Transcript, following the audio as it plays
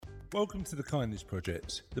Welcome to the Kindness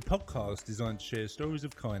Project, the podcast designed to share stories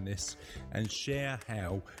of kindness and share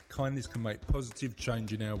how kindness can make positive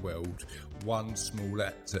change in our world, one small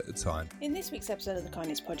act at a time. In this week's episode of the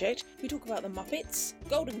Kindness Project, we talk about the Muppets,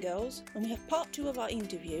 Golden Girls, and we have part 2 of our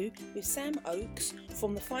interview with Sam Oakes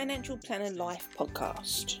from the Financial Planner Life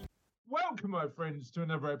podcast. Welcome, my friends, to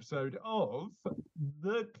another episode of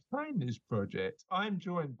the Kindness Project. I'm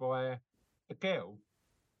joined by a girl,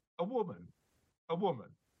 a woman, a woman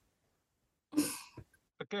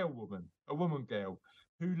girl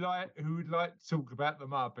who would like to talk about the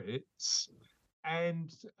Muppets,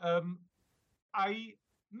 and a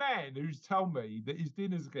man who's told me that his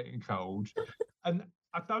dinner's getting cold, and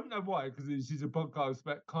I don't know why, because this is a podcast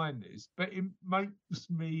about kindness, but it makes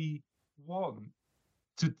me want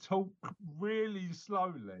to talk really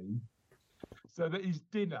slowly so that his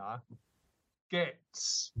dinner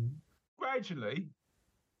gets gradually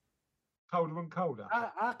colder and colder.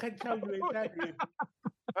 I can tell you exactly.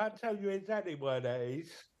 I'll tell you exactly why that is.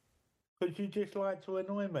 Because you just like to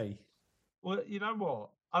annoy me. Well, you know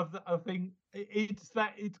what? I think it's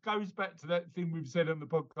that it goes back to that thing we've said on the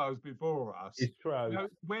podcast before us. It's true. You know,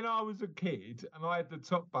 when I was a kid and I had the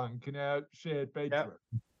top bunk in our shared bedroom,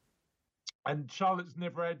 and Charlotte's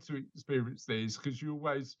never had to experience this because she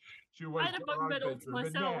always I had a bunk bed all to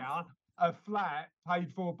myself. And now a flat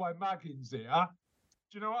paid for by Muggins here.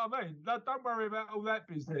 Do you know what I mean? Don't worry about all that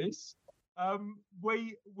business.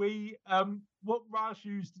 What Rush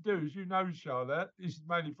used to do, as you know, Charlotte, this is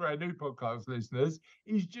mainly for our new podcast listeners,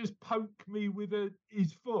 is just poke me with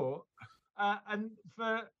his foot, and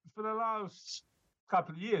for the last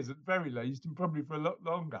couple of years, at the very least, and probably for a lot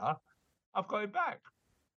longer, I've got him back.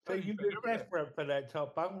 So you'd be desperate for that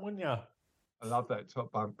top bunk, wouldn't you? I love that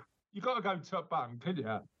top bunk. You got to go top bunk, can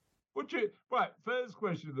you? Right, first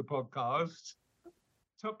question of the podcast.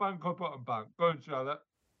 Top bunk or bottom bunk? Go on, Charlotte.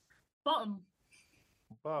 Bottom.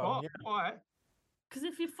 What? Yeah. Why? Because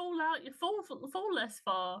if you fall out, you fall less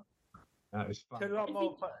far. That is fun.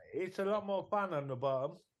 It's a lot more fun on the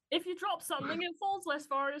bottom. If you drop something, it falls less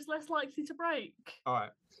far and it's less likely to break. All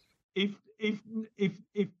right. If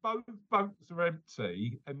both bunks are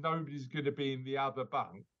empty and nobody's going to be in the other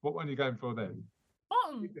bunk, what one are you going for then?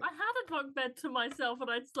 Bottom. I had a bunk bed to myself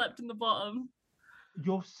and I'd slept in the bottom.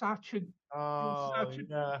 You're such a.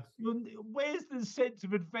 Yeah. Where's the sense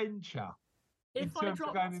of adventure in terms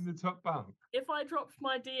of going in the top bunk? If I dropped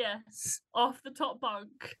my DS off the top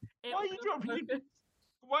bunk, Why are you dropping your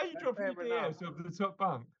DS off the top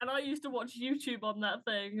bunk? And I used to watch YouTube on that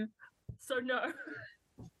thing, so no.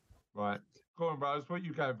 Right, go on, Rose. What are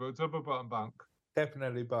you going for? Top or bottom bunk?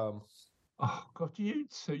 Definitely bottom. Oh God, you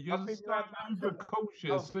two, you're so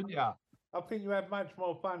overcautious, aren't you? I think you have much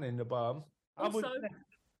more fun in the bottom. Also,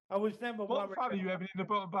 I was never. What fun are you having in the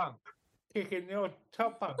bottom bunk? Kicking your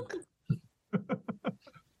top bunk. Do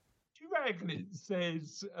you reckon it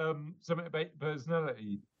says something about your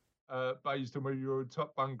personality based on whether you're a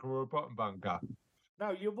top bunker or a bottom bunker?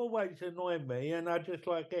 No, you've always annoyed me, and I just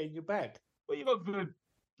like getting you back. What you got for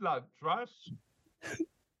lunch, Russ?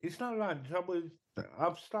 It's not lunch.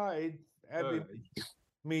 I've started having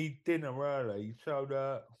me dinner early, so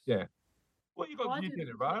that. Yeah. What you got for your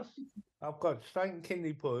dinner, Russ? I've got steak and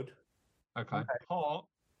kidney pud. Okay. Hot.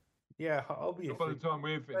 Yeah, obviously. By the time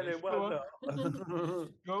we're finished. Well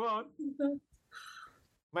Go on.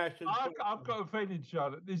 Mashed and I've got a feeling,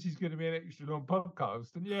 Charlotte, this is going to be an extra long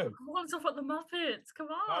podcast, and you? I want to talk about the Muppets. Come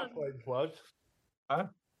on. Last week's was. Huh?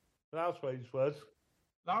 Last week's was.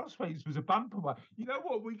 Last week's was a bumper one. You know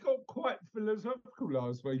what? We got quite philosophical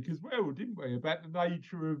last week as well, didn't we? About the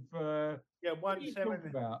nature of. Yeah, what are you talking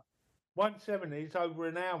about? 170 is over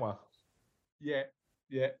an hour. Yeah.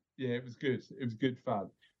 It was good. It was good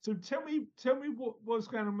fun. So tell me what's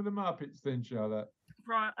going on with the Muppets then, Charlotte.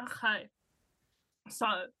 Right. Okay. So,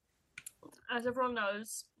 as everyone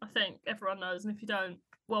knows, I think everyone knows, and if you don't,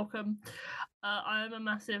 welcome. I am a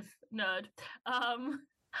massive nerd. I'm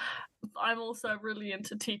also really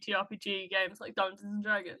into TTRPG games like Dungeons and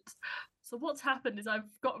Dragons. So what's happened is I've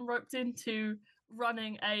gotten roped into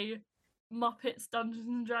running a Muppets Dungeons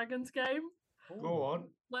and Dragons game. Go on.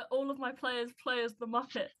 Where all of my players play as the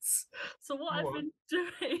Muppets. So what I've been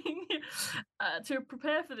doing to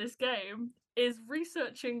prepare for this game is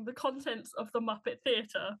researching the contents of the Muppet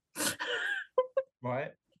Theatre.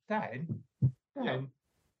 Right. Dan,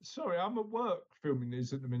 sorry, I'm at work filming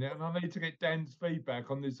this at the minute and I need to get Dan's feedback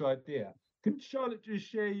on this idea. Can Charlotte just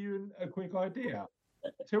share you a quick idea?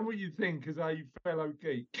 Tell me what you think as a fellow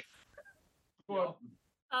geek. Go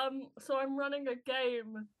on. So I'm running a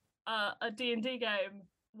game, a D&D game,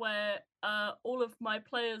 where all of my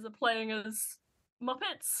players are playing as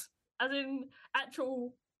Muppets, as in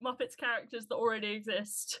actual Muppets characters that already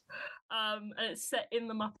exist, and it's set in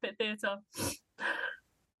the Muppet Theatre.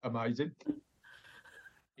 Amazing.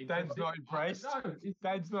 Dan's not impressed.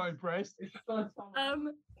 Dan's not impressed.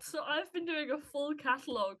 So I've been doing a full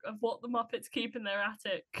catalogue of what the Muppets keep in their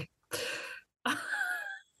attic.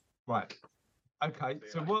 Right. Okay.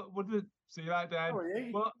 So what did see you later, Dan?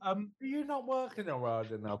 Sorry, Well, are you not working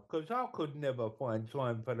hard enough? Because I could never find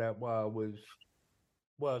time for that while I was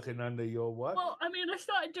working under your watch. Well, I mean, I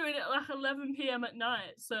started doing it at like 11 p.m. at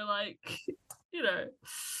night, so like, you know.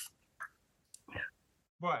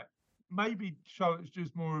 right. Maybe Charlotte's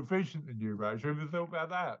just more efficient than you, Rose. Have you ever thought about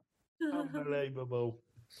that? Unbelievable.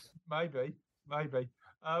 Maybe.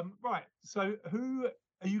 Right. So who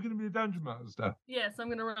are you going to be the dungeon master? Yes, I'm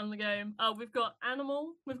going to run the game. We've got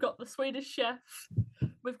Animal, we've got the Swedish Chef,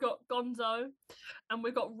 we've got Gonzo, and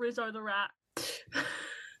we've got Rizzo the Rat.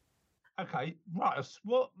 Okay, Russ,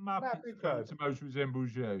 what Muppet most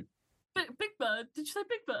resembles you? Big Bird? Did you say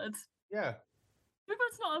Big Bird? Yeah. Big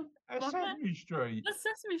Bird's not a Muppet. Sesame Street. That's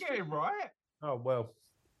Sesame Street. Get it right. Oh, well.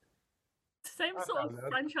 Same sort of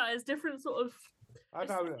franchise, different sort of... I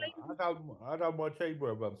don't watch either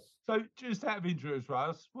of them. So, just out of interest,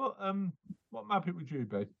 Russ, what Muppet would you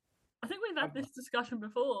be? I think we've had this discussion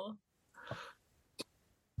before.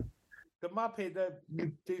 The Muppet that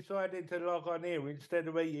decided to log on here instead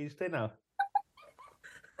of eat his dinner.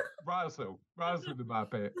 Russell the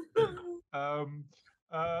Muppet.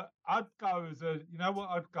 I'd go as you know what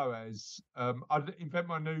I'd go as? I'd invent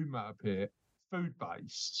my new Muppet,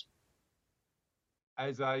 food-based,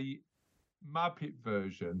 as a Muppet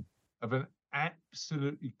version of an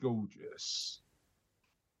absolutely gorgeous,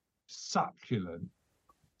 succulent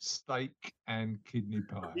steak and kidney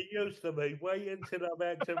pie. It used to be. Wait until I'm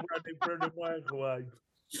had to run it through the microwave.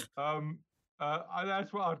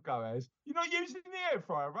 That's what I'd go as. You're not using the air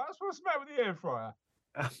fryer, Russ. What's the matter with the air fryer?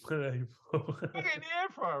 Unbelievable. Look at the air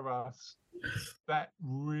fryer, Russ. That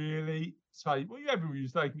really say. What are you having with your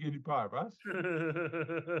steak and kidney pie, Russ?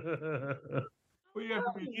 What are you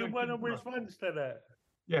having with your You want a response to that?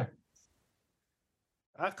 Yeah.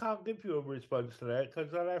 I can't give you a response to that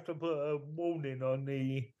because I'll have to put a warning on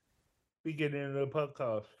the beginning of the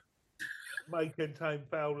podcast. May contain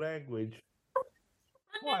foul language.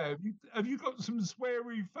 Why have you got some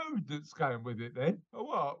sweary food that's going with it then, or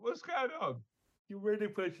what? What's going on? You're really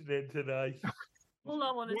pushing it today. All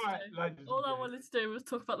I wanted to do was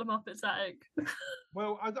talk about the Muppets attic.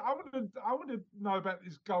 Well, I want to know about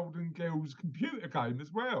this Golden Girls computer game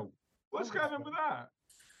as well. What's going on with that?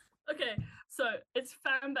 Okay, so it's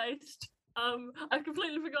fan based. I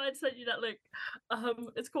completely forgot I'd sent you that link.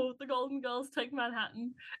 It's called The Golden Girls Take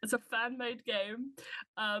Manhattan. It's a fan made game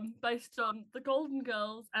based on the Golden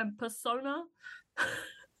Girls and Persona.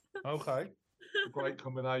 Okay. Great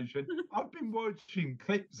combination. I've been watching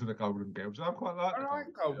clips of the Golden Girls. I quite like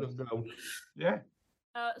the Golden Girls. Yeah.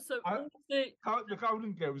 The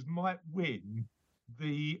Golden Girls might win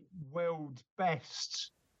the world's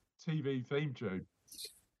best TV theme tune.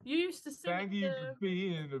 You used to sing. Thank you for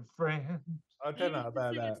being a friend. I don't know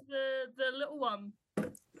about that. The little one.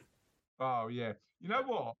 Oh yeah. You know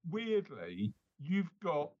what? Weirdly, you've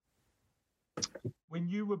got when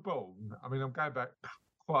you were born. I mean, I'm going back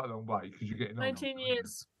quite a long way because you're getting 19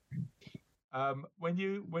 years. When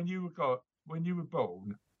you were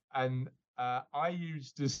born, and I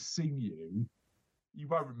used to sing you. You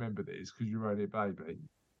won't remember this because you were only a baby.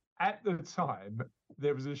 At the time,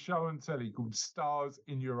 there was a show on telly called Stars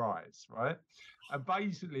in Your Eyes, right? And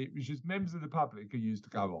basically, it was just members of the public who used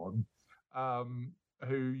to go on,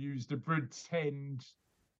 who used to pretend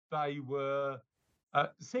they were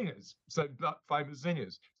singers, so famous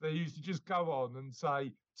singers. So they used to just go on and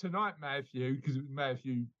say, "Tonight, Matthew," because it was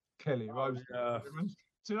Matthew Kelly.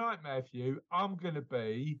 Tonight, Matthew, I'm going to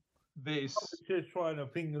be this. I was just trying to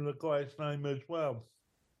think of the guy's name as well.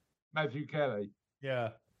 Matthew Kelly. Yeah.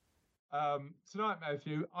 Tonight,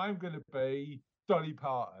 Matthew, I'm going to be Dolly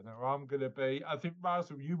Parton, or I'm going to be. I think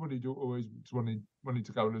Russell, you always wanted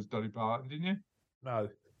to go as Dolly Parton, didn't you? No.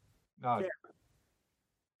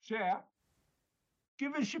 Cher,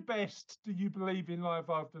 give us your best. Do you believe in life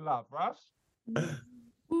after love, Russ?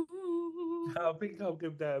 I think I'll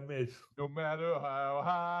give that a miss. No matter how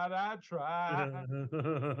hard I try,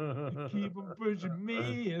 you keep on pushing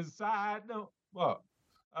me aside. No, what?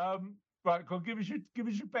 Right, go on, give us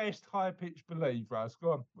your best high pitched believe, Russ.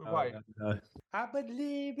 Go on, we're waiting. No. I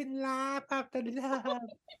believe in life after love.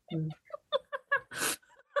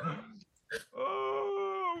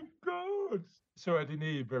 Oh God! Sorry, I didn't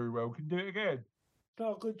hear you very well. Can you do it again? It's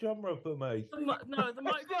not a good genre for me. No, the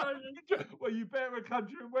microphone. Well, you better a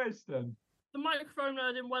country and western. The microphone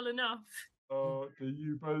heard him well enough. Oh, do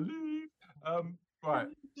you believe? Right.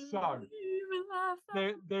 So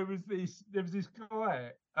there was this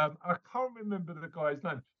guy. I can't remember the guy's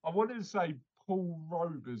name. I wanted to say Paul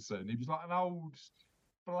Robeson. He was like an old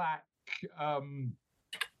black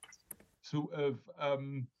sort of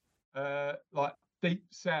like deep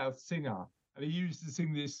south singer, and he used to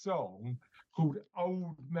sing this song called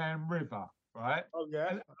 "Old Man River." Right? Oh yeah,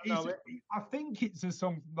 And I know it. I think it's a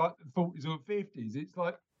song from like the 40s or 50s. It's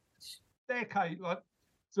like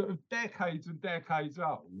sort of decades and decades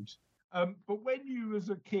old. But when you was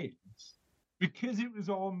a kid, because it was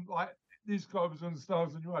on like this guy was on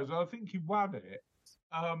Stars on Your Eyes, I think he won it.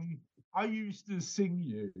 I used to sing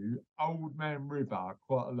you Old Man River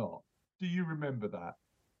quite a lot. Do you remember that?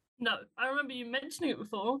 No, I remember you mentioning it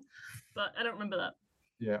before, but I don't remember that.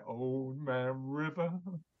 Yeah, Old Man River.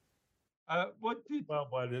 What did Well,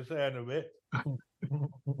 by the sound of it.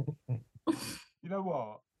 you know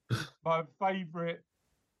what? My favourite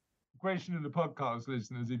question of the podcast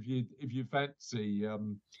listeners, if you fancy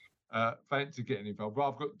getting involved.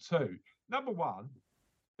 Well, I've got two. Number one,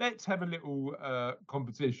 let's have a little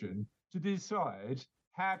competition to decide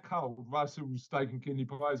how cold Russell's steak and kidney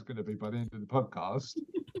pie is going to be by the end of the podcast.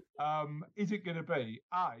 Is it going to be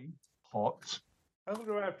A, hot? I'm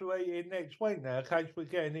going to have to wait in next week now in case we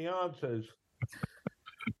get any answers.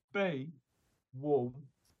 B, warm?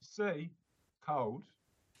 C, cold?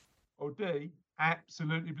 Or D,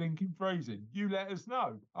 absolutely blinking freezing? You let us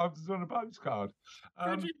know. Answers on a postcard.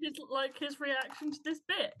 Judging his reaction to this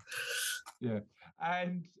bit. Yeah,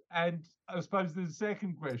 and I suppose the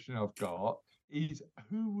second question I've got is,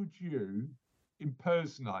 who would you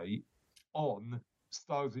impersonate on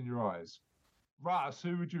Stars in Your Eyes? Russ,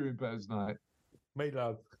 who would you impersonate?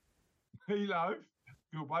 Meatloaf. Meatloaf?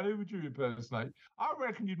 Good one. Who would you impersonate? I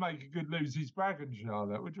reckon you'd make a good Lucy Spraggan,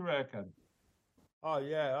 Charlotte. What do you reckon? Oh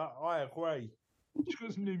yeah, I agree. She's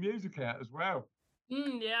got some new music out as well.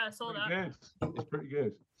 Yeah, I saw that. Good. It's pretty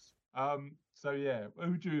good. So yeah,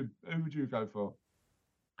 who would you go for?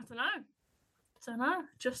 I don't know.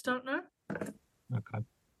 Just don't know. Okay.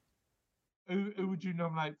 Who would you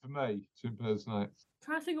nominate for me to impersonate? I'm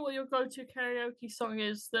trying to think of what your go-to karaoke song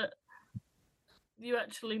is that you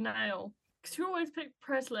actually nail. Because you always pick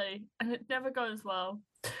Presley, and it never goes well.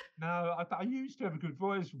 No, I used to have a good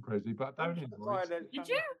voice from Presley, but I don't anymore. Did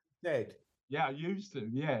you? Dead. Yeah, I used to.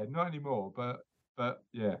 Yeah, not anymore. But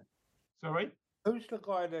yeah. Sorry. Who's the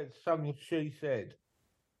guy that sung She Said?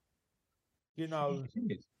 You know.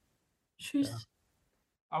 She's. Yeah.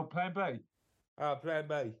 Oh, Plan B. Plan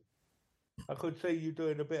B. I could see you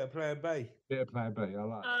doing a bit of Plan B. Bit of Plan B. I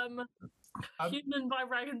like. Human by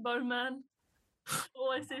Rag and Bone Man.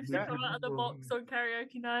 Always seems to come out of the box on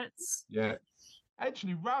karaoke nights. Yeah.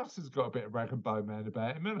 Actually, Russ has got a bit of Rag and Bone Man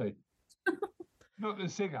about him, hasn't he? Not the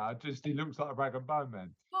singer, just he looks like a Rag and Bone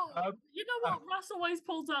Man. Well, you know what? Russ always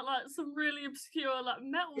pulls out like some really obscure like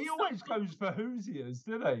metal He stuff. always goes for Hoosiers,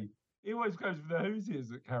 doesn't he? He always goes for the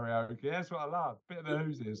Hoosiers at karaoke. That's what I love. Bit of the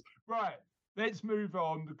Hoosiers. Right. Let's move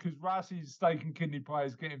on because Russ's steak and kidney pie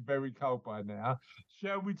is getting very cold by now.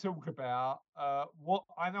 Shall we talk about what?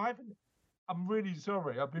 And I'm really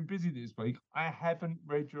sorry. I've been busy this week. I haven't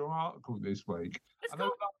read your article this week. I know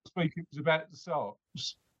last week it was about the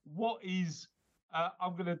socks. What is?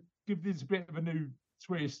 I'm going to give this a bit of a new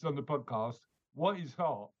twist on the podcast. What is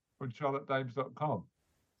hot on CharlotteDames.com?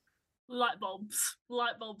 Light bulbs.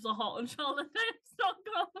 Light bulbs are hot on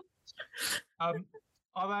CharlotteDames.com.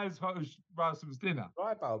 Are they as hot as Russell's dinner?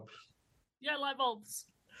 Light bulbs. Yeah, light bulbs.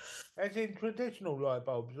 As in traditional light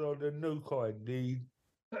bulbs or the new kind, the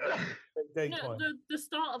the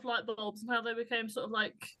start of light bulbs and how they became sort of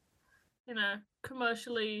like,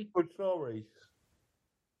 commercially. Good stories.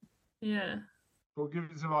 Yeah. Well,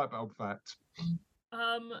 give us a light bulb fact.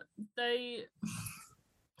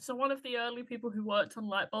 So one of the early people who worked on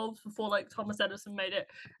light bulbs before like Thomas Edison made it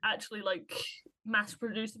actually like mass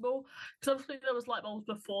producible, because obviously there was light bulbs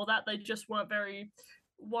before that, they just weren't very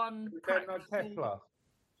Tesla.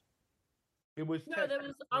 It was no, there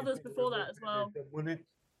was others before that as well. Wasn't it?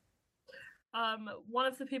 One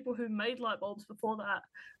of the people who made light bulbs before that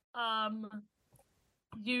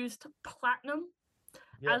used platinum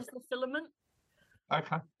as the filament.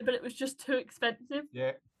 Okay. But it was just too expensive.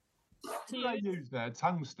 Yeah. They use their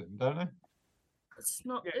tungsten, don't they? It's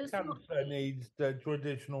not. Yeah, tungsten needs the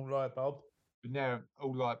traditional light bulb. But now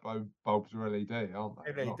all light bulbs are LED, aren't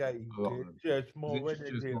they? LED. Just more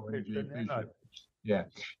energy efficient. Yeah.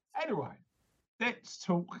 Anyway, let's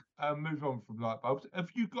talk. Move on from light bulbs. Have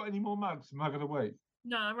you got any more mugs? Mug of the week?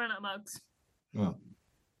 No, I ran out of mugs. Oh.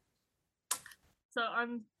 So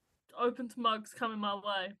I'm open to mugs coming my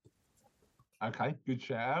way. Okay, good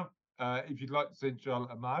shout if you'd like to send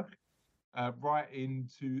Charlotte a mug, write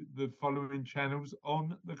into the following channels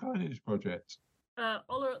on the Kindness Project.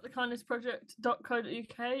 Ola at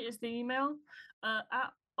thekindnessproject.co.uk is the email.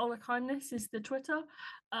 At Ola Kindness is the Twitter.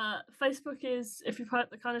 Facebook is, if you put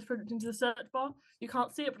the Kindness Project into the search bar, you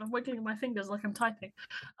can't see it, but I'm wiggling my fingers like I'm typing.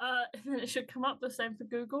 Then it should come up. The same for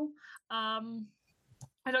Google. I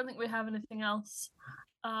don't think we have anything else.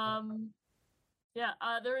 There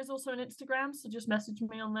is also an Instagram, so just message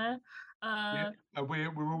me on there.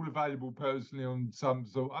 We're all available personally on some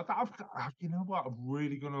sort. You know what? I've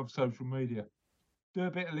really gone off social media. Do a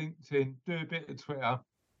bit of LinkedIn, do a bit of Twitter.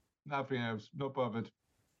 Nothing else. Not bothered.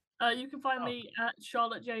 You can find me at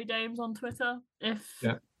Charlotte J Dames on Twitter.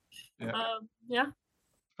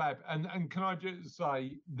 Fab. And can I just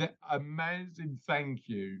say that a massive thank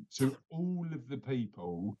you to all of the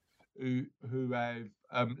people who have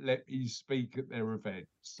let me speak at their event.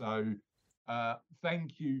 So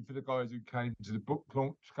thank you for the guys who came to the book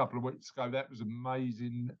launch a couple of weeks ago. That was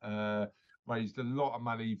amazing. Raised a lot of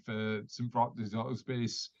money for St. Francis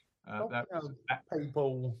Hospice.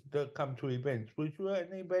 People that come to events. Was you at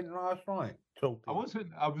an event last night? Talking? I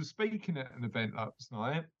wasn't. I was speaking at an event last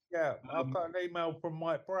night. Yeah, I got an email from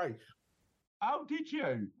Mike Brace. Oh, did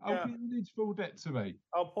you? Yeah. You need to forward that to me.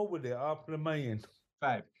 I'll forward it after the meeting.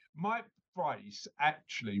 Fab. Mike Brace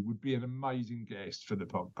actually would be an amazing guest for the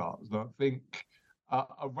podcast. I think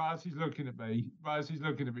Raz is looking at me.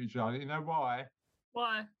 Charlotte. You know why?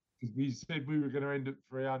 Why? Because we said we were going to end at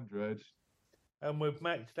 300. And we've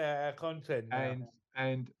maxed out our content now.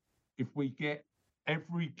 And if we get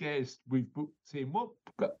every guest we've booked in, what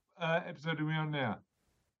episode are we on now?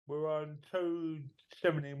 We're on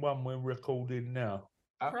 271. We're recording now.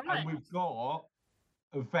 And we've got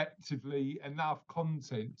effectively enough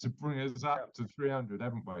content to bring us up to 300,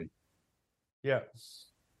 haven't we? Yeah.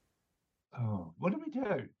 Oh, what do we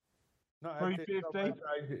do?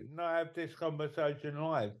 350? Not have this conversation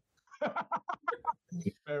live.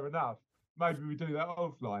 Fair enough. Maybe we do that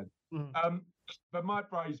offline. But my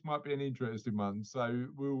Brace might be an interesting one, so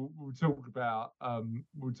we'll talk about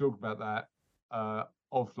that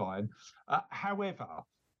offline. However,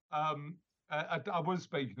 I was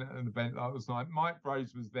speaking at an event last night. Mike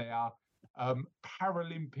Brace was there,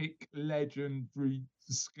 Paralympic legendary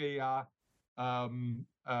skier, one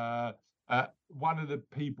of the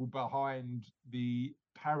people behind the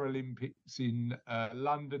Paralympics in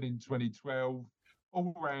London in 2012.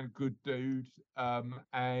 All round good dude,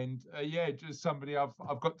 just somebody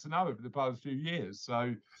I've got to know over the past few years.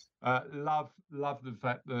 So love the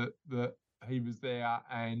fact that he was there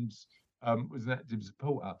and was an active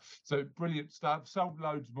supporter. So brilliant stuff. Sold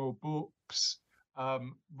loads more books,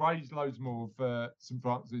 raised loads more for St.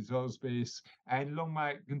 Francis Hospice, and long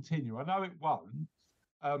may it continue. I know it won't.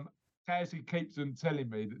 Cassie keeps on telling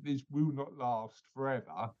me that this will not last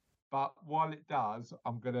forever, but while it does,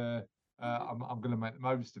 I'm gonna make the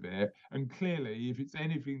most of it. And clearly, if it's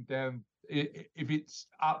anything if it's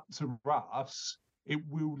up to Russ, it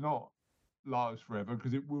will not last forever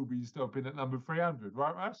because it will be stopping at number 300,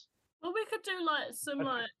 right, Russ? Well, we could do some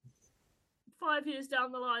 5 years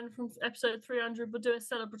down the line from episode 300. We'll do a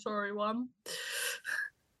celebratory one.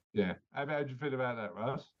 Yeah. How do you feel about that,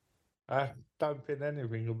 Russ? I don't think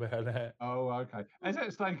anything about that. Oh, okay. Is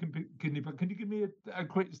that steak and kidney pie? Can you give me a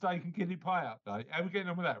quick steak and kidney pie update? How are we getting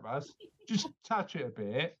on with that, Russ? Just touch it a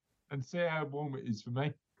bit and see how warm it is for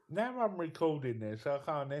me. Now I'm recording this, I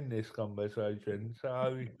can't end this conversation,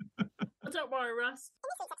 so... Don't worry, Russ.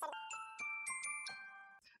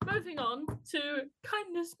 Moving on to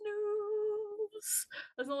kindness news.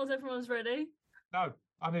 As long as everyone's ready. No,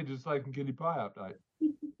 I need a steak and kidney pie update.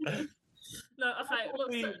 No, okay.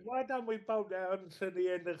 Why don't we bolt that on to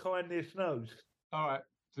the end of kindness news? All right.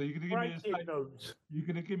 So you're gonna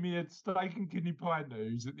give me a steak and kidney pie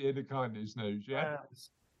news at the end of kindness news, yeah?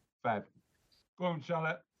 Yes. Fab. Go on,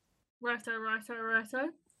 Charlotte. Righto.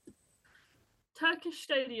 Turkish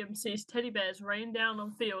stadium sees teddy bears rain down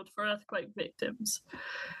on field for earthquake victims.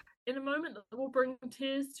 In a moment that will bring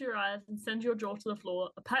tears to your eyes and send your jaw to the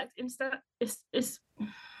floor, a packed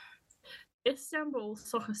Istanbul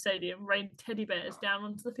soccer stadium rained teddy bears down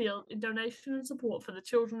onto the field in donation and support for the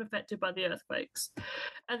children affected by the earthquakes.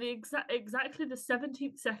 At exactly the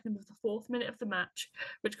 17th second of the 4th minute of the match,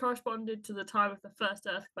 which corresponded to the time of the first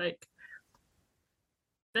earthquake,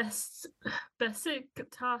 Besiktas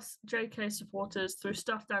JK supporters threw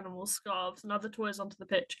stuffed animals, scarves, and other toys onto the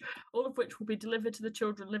pitch, all of which will be delivered to the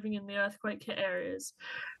children living in the earthquake-hit areas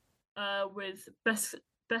with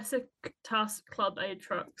Besiktas Club aid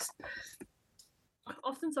trucks.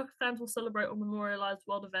 Often soccer fans will celebrate or memorialise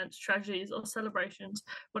world events, tragedies, or celebrations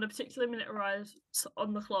when a particular minute arrives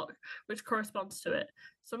on the clock, which corresponds to it.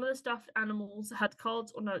 Some of the stuffed animals had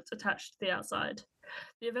cards or notes attached to the outside.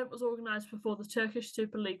 The event was organised before the Turkish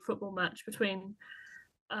Super League football match between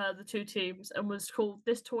the two teams and was called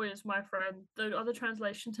 "This Toy Is My Friend," though other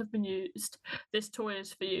translations have been used. "This toy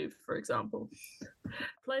is for you," for example.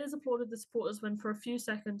 Players applauded the supporters when, for a few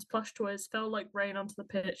seconds, plush toys fell like rain onto the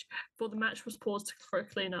pitch before the match was paused for a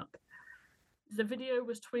clean-up. The video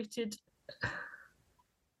was tweeted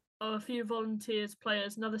of a few volunteers,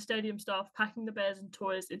 players, and other stadium staff packing the bears and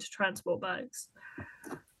toys into transport bags.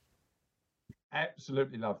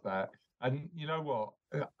 Absolutely love that. And you know what?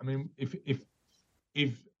 I mean, if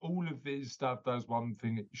all of this stuff does one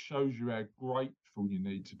thing, it shows you how grateful you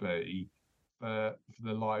need to be for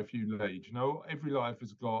the life you lead. You know, every life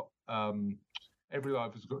has got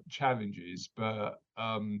challenges, but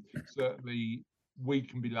certainly we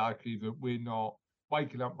can be lucky that we're not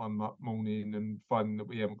waking up one morning and finding that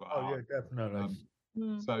we haven't got. Oh yeah, definitely.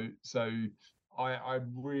 So I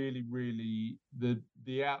really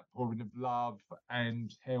the outpouring of love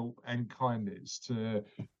and help and kindness to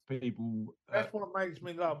people. That's what makes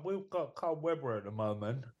me laugh. We've got cold weather at the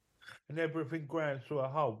moment, and everything grinds to a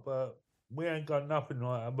halt. But we ain't got nothing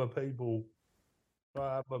like other people.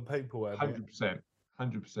 Like other people have. 100%.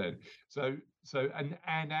 So and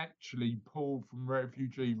actually, Paul from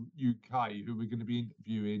Refugee UK, who we're going to be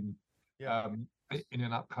interviewing. Yeah. In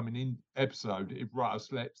an upcoming episode, if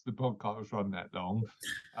Russ lets the podcast run that long,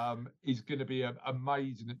 is going to be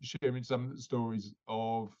amazing at sharing some of the stories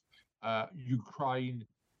of Ukraine,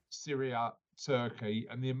 Syria, Turkey,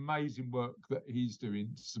 and the amazing work that he's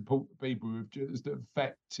doing to support the people who have just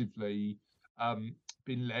effectively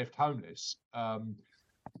been left homeless.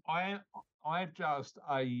 I've just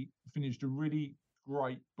finished a really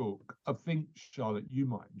great book. I think, Charlotte, you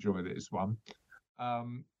might enjoy this one.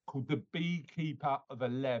 Called The Beekeeper of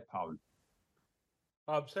Aleppo.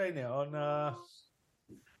 I've seen it on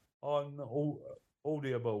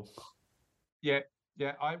Audible. Yeah.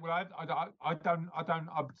 I'm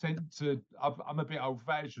a bit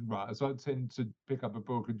old-fashioned, right? So I tend to pick up a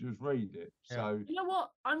book and just read it. Yeah. So you know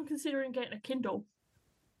what? I'm considering getting a Kindle.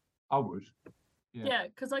 I would. Yeah,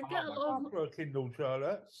 because I get a lot of a Kindle,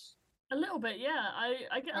 Charlotte. a little bit. Yeah,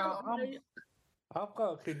 I get a lot of. I've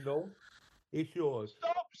got a Kindle. It's yours.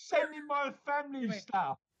 Stop sending my family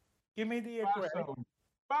stuff. Give me the address.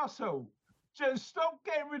 Russell, just stop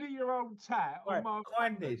getting rid of your old tat. Right.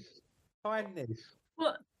 Kindness.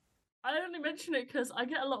 Well, I only mention it because I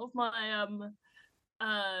get a lot of my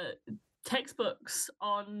textbooks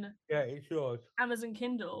on. Yeah, it's yours. Amazon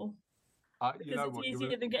Kindle. You know it's what?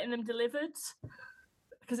 easier than getting them delivered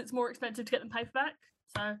because it's more expensive to get them paperback.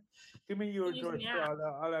 So give me your address.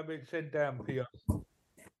 I'll have it sent down for you.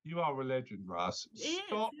 You are a legend, Russ.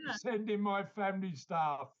 Stop sending my family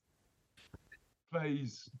stuff,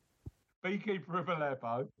 please. Beekeeper of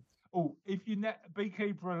Aleppo. Oh, if you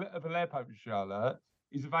Beekeeper of Aleppo, Charlotte,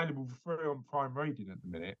 is available for free on Prime Reading at the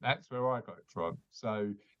minute. That's where I got it from.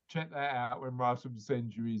 So check that out when Russell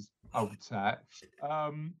sends you his old tat.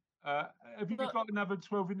 Have you got another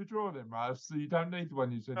 12 in the drawer then, Russ? So you don't need the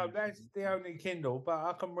one you sent. No, that's the only Kindle, but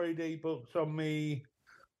I can read ebooks on me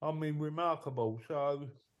Remarkable. So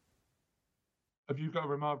have you got a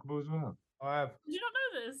Remarkable as well? I have. Did you not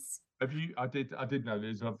know this? Have you? I did know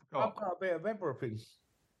this. I've got a bit of everything.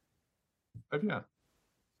 Have you?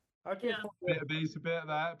 I just a bit of this, a bit of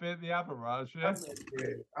that, a bit of the other, Russ. Yeah.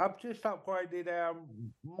 I've just upgraded our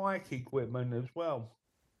mic equipment as well.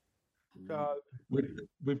 So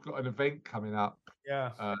we've got an event coming up.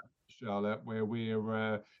 Yeah. Charlotte, where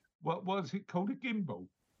we're what's it called? A gimbal?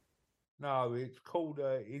 No, it's called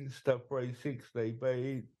Insta360, but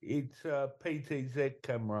it's a PTZ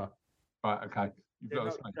camera. Right, okay. You've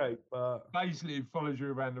got not cheap, but basically it follows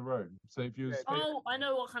you around the room. So if you're I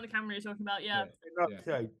know what kind of camera you're talking about, yeah. They're not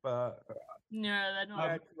cheap, but no, they're not.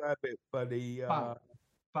 I had to have it, buddy.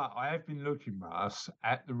 But I have been looking, Russ,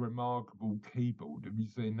 at the Remarkable keyboard. Have you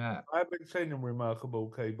seen that? I haven't seen a Remarkable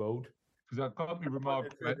keyboard. Because I got me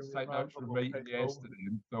Remarkable. I had to take notes from a meeting yesterday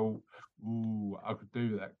and thought, ooh, I could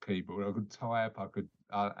do that keyboard. I could type. I could.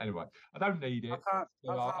 Anyway, I don't need it.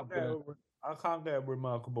 I can't get a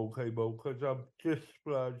Remarkable keyboard because I've just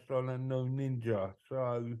splurged on a new Ninja.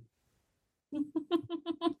 So.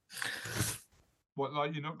 What,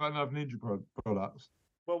 like you're not got enough Ninja products?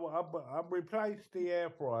 Well, I replaced the air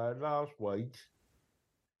fryer last week,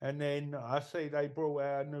 and then I see they brought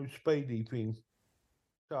out a new speedy thing.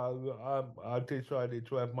 So I decided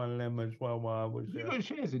to have one of them as well while I was You got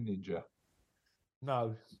shares in Ninja?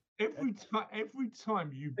 No. every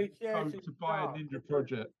time you It go shares its to buy a charm.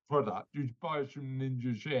 Ninja product, you buy some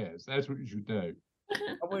Ninja shares. That's what you should do.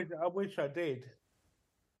 I wish I did.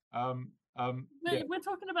 Yeah. We're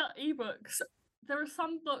talking about ebooks. There are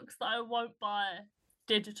some books that I won't buy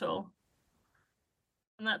digital,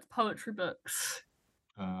 and that's poetry books.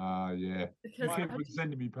 Yeah. Because You keep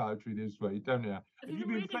sending me poetry this week, don't you? Have you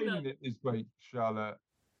been reading feeling it this week, Charlotte?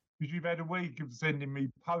 Because you've had a week of sending me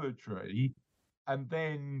poetry, and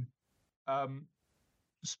then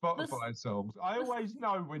Spotify songs. I always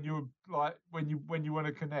know when you're like when you want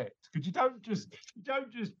to connect, because you don't just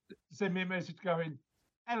send me a message going,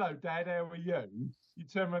 "Hello, Dad, how are you?" You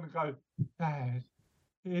turn around and go, "Dad,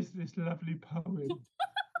 here's this lovely poem."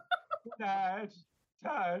 Dad,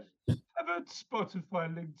 have a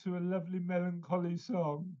Spotify link to a lovely melancholy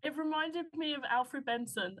song. It reminded me of Alfred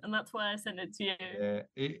Benson, and that's why I sent it to you. Yeah,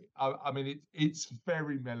 I mean, it's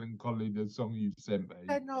very melancholy, the song you sent me.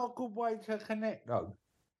 That's not a good way to connect, though.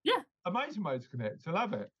 Yeah. Amazing way to connect. I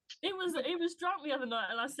love it. He was drunk the other night,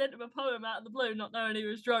 and I sent him a poem out of the blue, not knowing he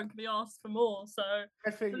was drunk, and he asked for more. So,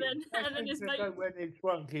 I think and then his mate. when he's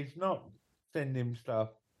drunk, he's not send him stuff.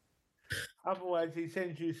 Otherwise, he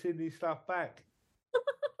sends you silly stuff back.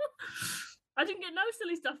 I didn't get no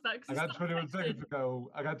silly stuff back. I got 21 seconds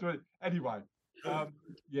ago. I got 20. Anyway,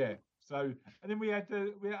 yeah. So, and then we had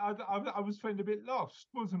I was feeling a bit lost,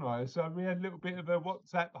 wasn't I? So we had a little bit of a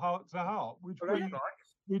WhatsApp heart to heart,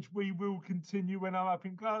 which we will continue when I'm up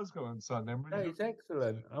in Glasgow on Sunday. That is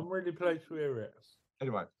excellent. I'm really pleased to hear it.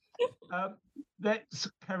 Anyway, let's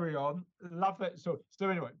carry on. Love that story. So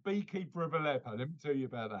anyway, Beekeeper of Aleppo. Let me tell you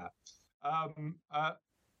about that.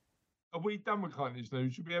 Are we done with kindness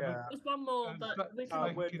news? Should we have There's one more, but we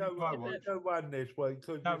can we'll do one this week.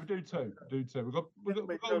 No, we do two. We've got all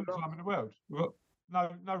the time in the world. We've got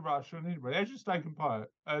no rush on anybody. How's your steak and pie?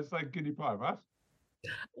 Steak guinea pie, right?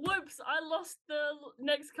 Whoops! I lost the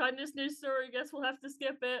next kindness news story. Guess we'll have to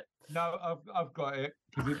skip it. No, I've got it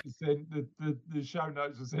because it was sent. The show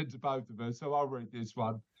notes were sent to both of us, so I'll read this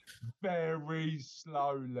one very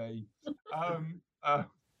slowly.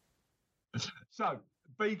 So,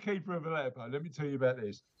 Beekeeper of Aleppo. Let me tell you about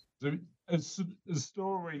this. So, a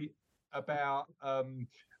story about a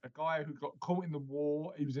guy who got caught in the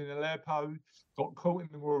war. He was in Aleppo, got caught in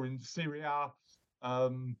the war in Syria.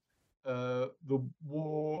 The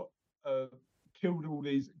war killed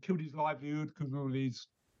his livelihood because all his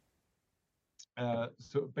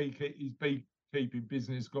sort of his beekeeping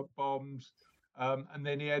business got bombed, and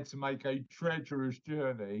then he had to make a treacherous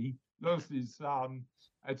journey. Lost his son.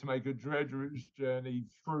 Had to make a treacherous journey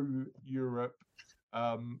through Europe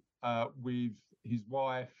with his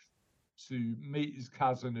wife to meet his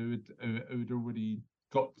cousin who'd already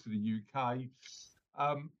got to the UK.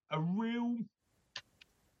 A real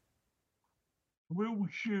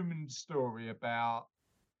human story about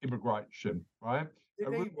immigration, right? Did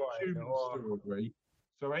a he real write human story.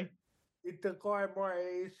 Sorry? Did the guy write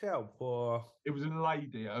it himself, or it was a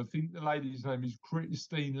lady? I think the lady's name is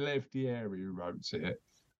Christine Leftieri who wrote it.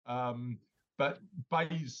 But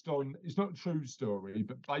based on, it's not a true story,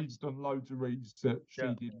 but based on loads of research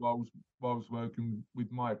she did whilst working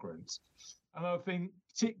with migrants. And I think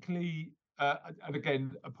particularly, and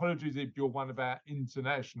again, apologies if you're one of our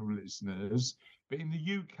international listeners, but in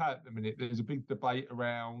the UK at the minute, there's a big debate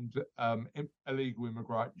around illegal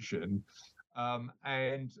immigration.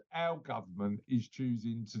 And our government is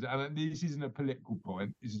choosing to, and this isn't a political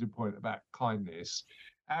point, this is a point about kindness.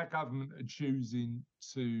 Our government are choosing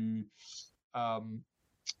to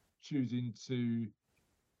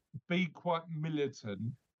be quite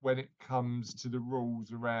militant when it comes to the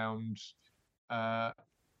rules around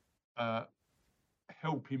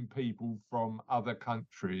helping people from other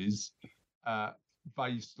countries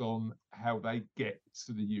based on how they get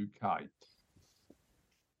to the UK.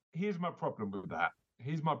 Here's my problem with that.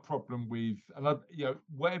 Here's my problem with, and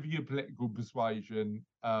whatever your political persuasion,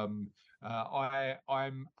 I'm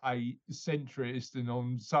a centrist, and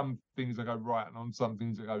on some things I go right, and on some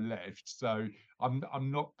things I go left. So I'm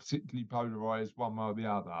not particularly polarised one way or the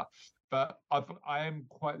other. But I am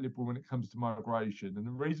quite liberal when it comes to migration, and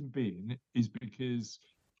the reason being is because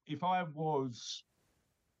if I was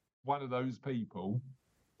one of those people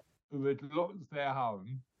who had lost their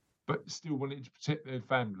home but still wanted to protect their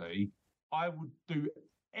family, I would do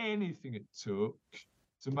anything it took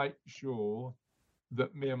to make sure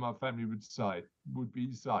that me and my family would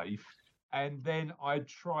be safe. And then I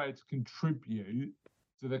try to contribute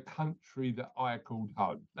to the country that I called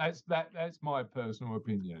home. That's my personal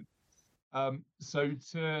opinion. So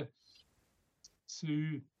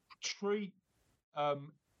to treat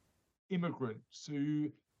immigrants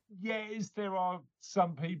who yes, there are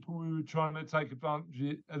some people who are trying to take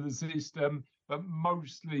advantage of the system, but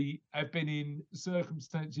mostly have been in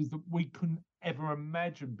circumstances that we couldn't ever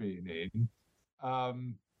imagine being in.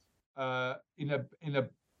 In a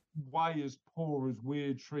way as poor as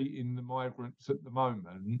we're treating the migrants at the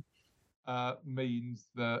moment, means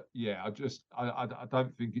that I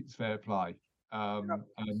don't think it's fair play. And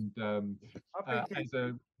I think as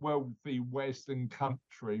a wealthy Western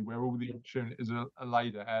country where all the opportunities are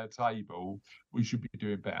laid at our table, we should be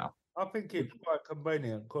doing better. I think it's quite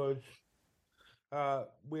convenient because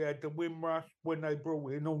we had the Windrush when they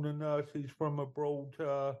brought in all the nurses from abroad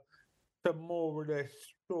to more or less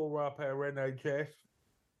store up our NHS.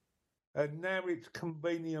 And now it's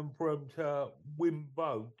convenient for them to win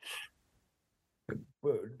votes,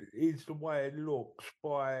 but it's the way it looks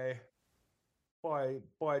by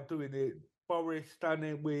doing it. Boris done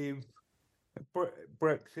it with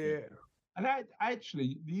Brexit. And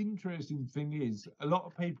actually, the interesting thing is, a lot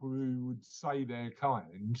of people who would say they're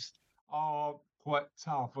kind are quite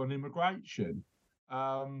tough on immigration.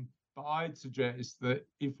 But I'd suggest that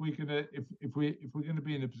if we're gonna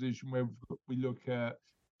be in a position where we look at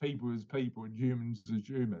people as people and humans as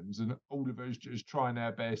humans, and all of us just trying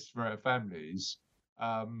our best for our families,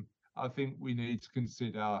 I think we need to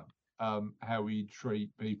consider how we treat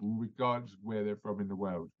people, regardless of where they're from in the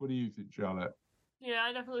world. What do you think, Charlotte? Yeah,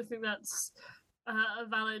 I definitely think that's a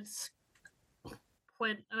valid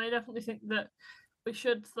point, and I definitely think that we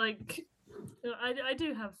should I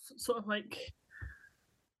do have sort of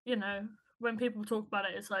when people talk about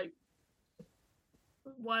it, it's like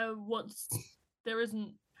there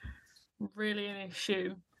isn't really an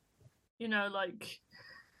issue,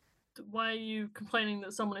 why are you complaining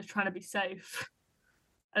that someone is trying to be safe?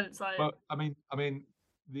 And it's like, well, I mean,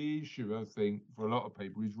 the issue I think for a lot of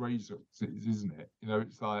people is resources, isn't it?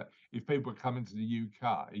 It's like if people are coming to the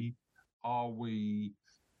UK, are we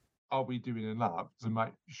doing enough to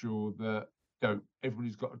make sure that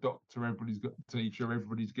everybody's got a doctor, everybody's got a teacher,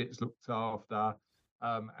 everybody gets looked after,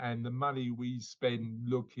 and the money we spend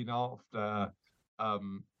looking after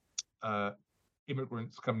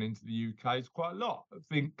immigrants coming into the UK is quite a lot. I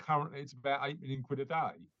think currently it's about £8 million a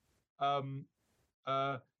day.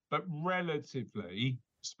 But relatively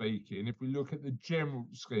speaking, if we look at the general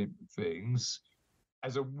scheme of things,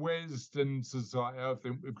 as a Western society, I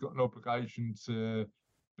think we've got an obligation to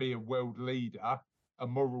be a world leader, a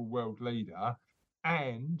moral world leader,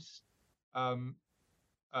 and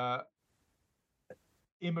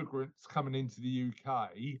immigrants coming into the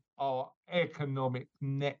UK are economic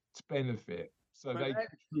net benefit, so they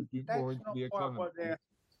contribute more into the economy.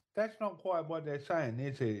 That's not quite what they're saying,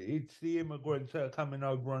 is it? It's the immigrants that are coming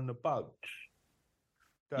over on the boats.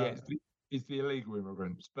 Yeah, it's the illegal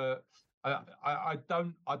immigrants, but I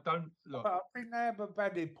don't look. But I think they have a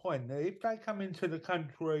valid point. If they come into the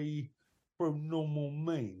country through normal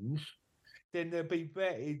means, then they'll be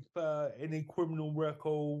vetted for any criminal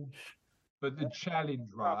records. But the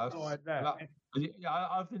challenge, Russ, like that.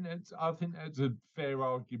 I think that's a fair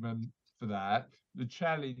argument for that. The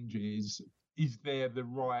challenge is there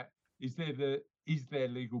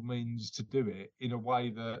legal means to do it in a way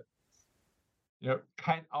that are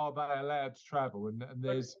they allowed to travel? And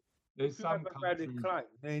there's some countries. Claim,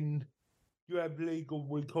 then you have legal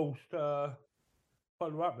recourse to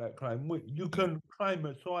follow up that claim. You can claim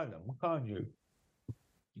asylum, can't you?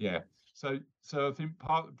 Yeah. So I think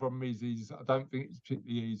part of the problem is I don't think it's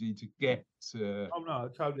particularly easy to get to. Oh no, I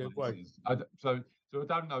totally agree. So I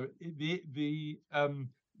don't know. The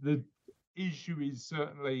issue is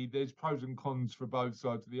certainly there's pros and cons for both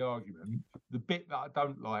sides of the argument. The bit that I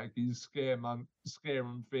don't like is scare and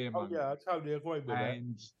fear money. Oh yeah, I totally agree with that.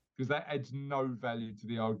 Because that adds no value to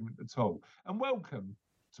the argument at all. And welcome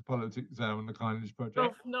to Politics Hour and the Kindness Project.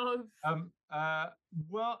 Oh no. Oh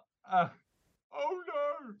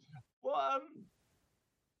no. Well,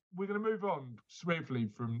 we're going to move on swiftly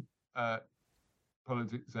from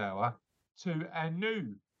Politics Hour to our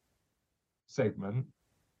new segment,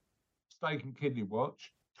 Steak and Kidney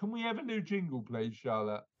Watch. Can we have a new jingle, please,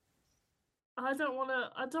 Charlotte? I don't want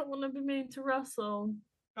to be mean to Russell.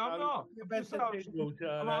 No, I'm not.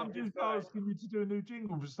 I'm just asking you to do a new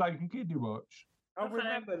jingle for Steak and Kidney Watch. I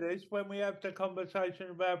remember this when we have the conversation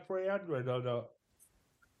about 300 or not.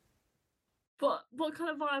 What kind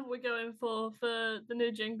of vibe are we going for the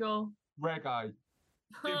new jingle? Reggae.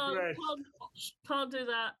 Can't do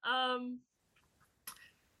that.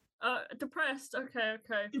 Depressed. Okay.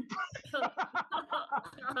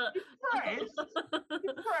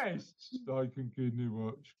 Depressed. Steak and Kidney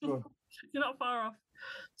Watch. Come on. You're not far off.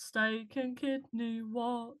 Steak and Kidney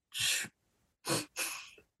Watch.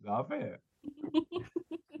 Love it.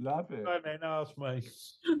 Love it. Don't then ask me.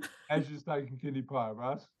 How's your steak and kidney pie,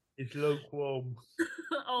 Russ? It's lukewarm.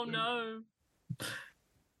 Oh no.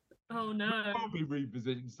 Oh no. We'll be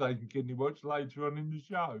revisiting Steak and Kidney Watch later on in the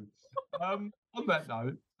show. On that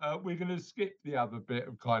note, we're going to skip the other bit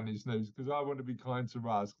of kindness news because I want to be kind to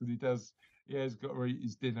Russ because he has got to eat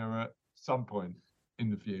his dinner at some point in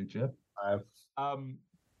the future.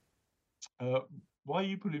 Why are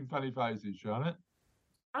you putting funny faces, Charlotte?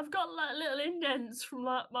 I've got like little indents from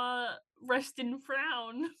like my resting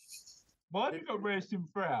frown. Why have you got resting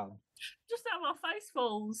frown? Just how my face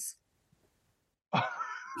falls.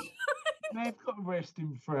 They've got a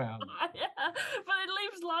resting frown. Yeah, but it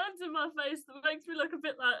leaves lines in my face that makes me look a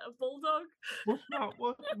bit like a bulldog.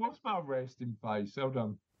 What's my resting face? Hold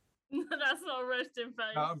on. That's not a resting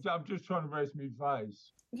face. I'm just trying to rest my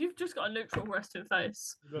face. You've just got a neutral resting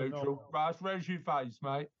face. Neutral. Russ, rest your face,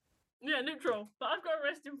 mate. Yeah, neutral. But I've got a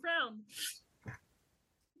resting frown.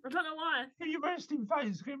 I don't know why. Get your resting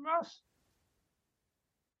face, Kim Russ.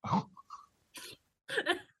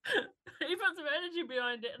 He put some energy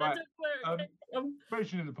behind it, and Right. I don't know where it came from.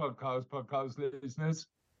 Version of the podcast listeners.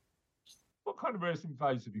 What kind of resting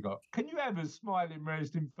face have you got? Can you have a smiling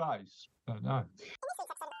resting face? I don't know.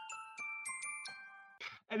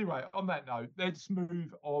 Anyway, on that note, let's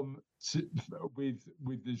move on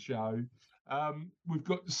with the show. We've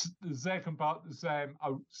got the second part of the Sam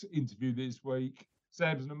Oakes interview this week.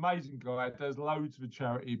 Sam's an amazing guy, does loads for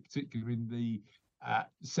charity, particularly in the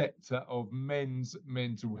sector of men's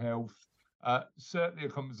mental health. Certainly a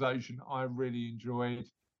conversation I really enjoyed.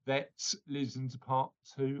 Let's listen to part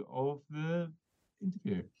 2 of the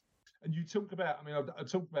interview. And you talk about, I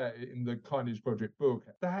talked about it in the Kindness Project book,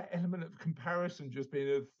 that element of comparison just being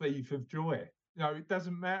a thief of joy. You know, it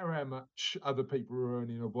doesn't matter how much other people are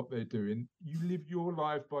earning or what they're doing. You live your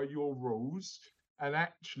life by your rules and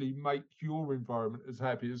actually make your environment as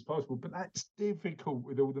happy as possible. But that's difficult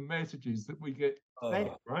with all the messages that we get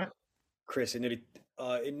there, right? Chris, it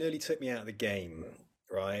nearly took me out of the game,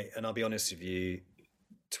 right? And I'll be honest with you,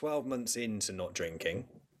 12 months into not drinking,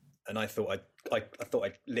 and I thought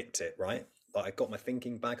I licked it, right? Like I got my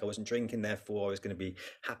thinking back. I wasn't drinking, therefore I was going to be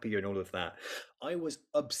happier and all of that. I was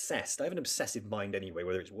obsessed. I have an obsessive mind anyway,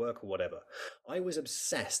 whether it's work or whatever. I was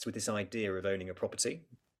obsessed with this idea of owning a property.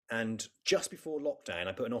 And just before lockdown,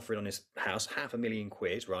 I put an offer in on this house,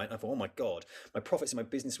 £500,000, right? I thought, oh my God, my profits in my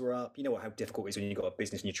business were up. You know how difficult it is when you've got a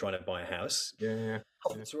business and you're trying to buy a house. Yeah.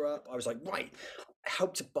 Profits were up. I was like, right.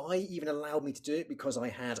 Help to Buy even allowed me to do it because I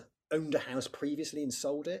had owned a house previously and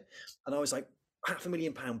sold it. And I was like,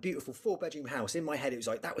 £500,000, beautiful 4-bedroom house. In my head, it was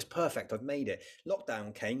like, that was perfect. I've made it.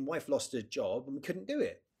 Lockdown came, wife lost her job and we couldn't do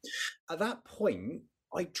it. At that point,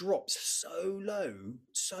 I dropped so low.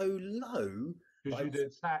 Because you'd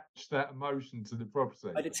attached that emotion to the property.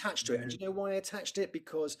 I'd attached to it. And do you know why I attached it?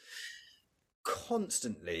 Because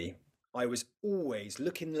constantly I was always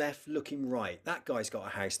looking left, looking right. That guy's got a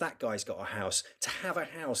house. That guy's got a house. To have a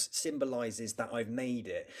house symbolises that I've made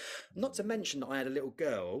it. Not to mention that I had a little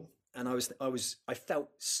girl and I felt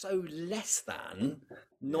so less than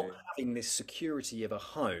not having this security of a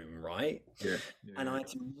home, right? Yeah. And I had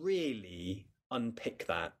to really unpick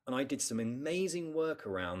that, and I did some amazing work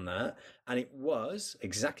around that, and it was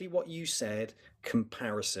exactly what you said,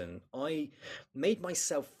 comparison. I made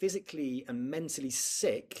myself physically and mentally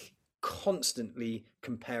sick constantly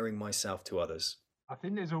comparing myself to others. I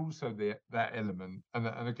think there's also that element,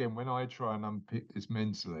 and again, when I try and unpick this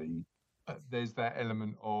mentally, there's that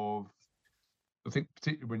element of, I think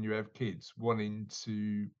particularly when you have kids, wanting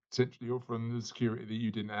to potentially offer them the security that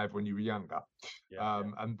you didn't have when you were younger.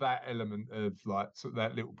 And that element of like sort of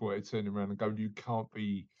that little boy turning around and going, you can't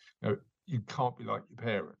be like your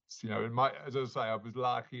parents. And as I say, I was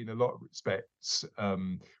lucky in a lot of respects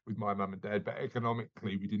with my mum and dad, but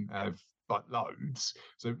economically we didn't have like loads.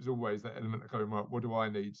 So it was always that element of going, right, what do I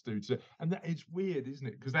need to do and that it's weird, isn't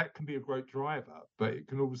it? Because that can be a great driver, but it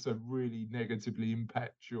can also really negatively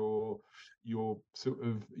impact your sort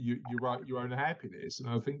of your own happiness. And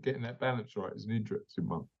I think getting that balance right is an interesting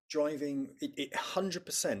one. Driving, it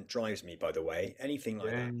 100% drives me, by the way, anything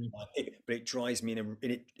like that. But it drives me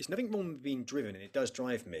it's nothing wrong with being driven, and it does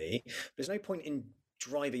drive me. There's no point in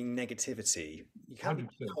driving negativity. You can't be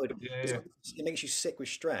tired. It makes you sick with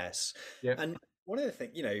stress. And one of the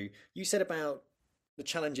things, you said about the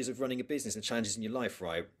challenges of running a business and challenges in your life,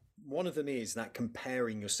 right? one of them is that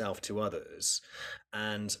comparing yourself to others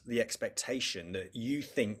and the expectation that you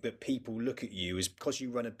think that people look at you as because you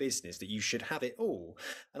run a business that you should have it all.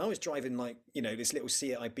 And I was driving this little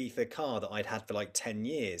Seat Ibiza car that I'd had for 10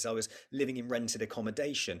 years. I was living in rented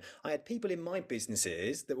accommodation. I had people in my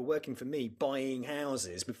businesses that were working for me buying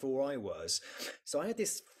houses before I was. So I had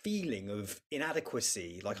this feeling of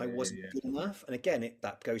inadequacy, I wasn't good enough. And again,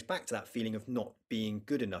 that goes back to that feeling of not being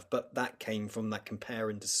good enough, but that came from that compare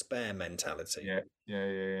and despair mentality.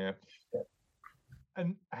 Yeah.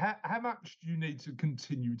 And how much do you need to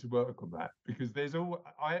continue to work on that? Because there's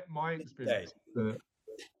my experience. Say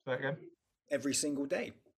again? Every single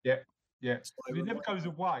day. Yeah. It never goes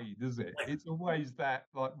away, does it? It's always that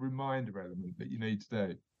reminder element that you need to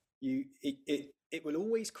do. It will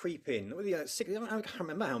always creep in. I can't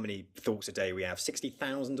remember how many thoughts a day we have,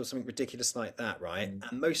 60,000 or something ridiculous like that, right? And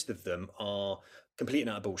most of them are complete and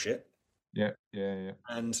utter bullshit. Yeah.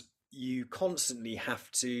 And you constantly have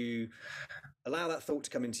to allow that thought to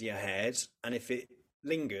come into your head, and if it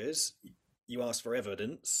lingers, you ask for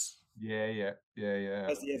evidence. Yeah.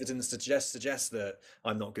 As the evidence suggests that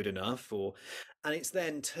I'm not good enough, and it's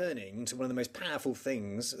then turning to one of the most powerful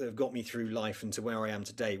things that have got me through life and to where I am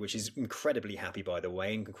today, which is incredibly happy, by the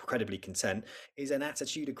way, and incredibly content, is an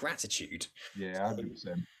attitude of gratitude. Yeah,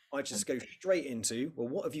 100%. I just go straight into, well,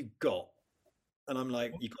 what have you got? And I'm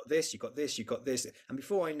like, you got this, you got this, you got this. And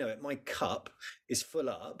before I know it, my cup is full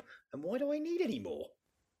up. And why do I need any more?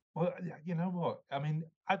 Well, you know what? I mean,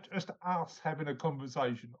 just us having a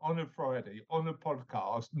conversation on a Friday on a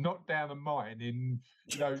podcast, not down a mine in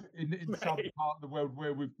in some part of the world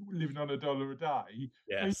where we're living on $1 a day.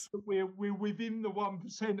 Yes, we're within the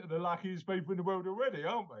 1% of the luckiest people in the world already,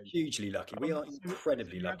 aren't we? Hugely lucky. We are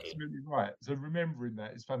incredibly lucky. Absolutely right. So remembering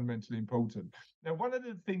that is fundamentally important. Now, one of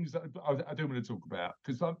the things that I do want to talk about,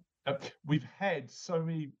 because we've had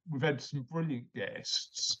some brilliant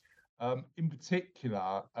guests. In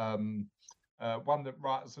particular, one that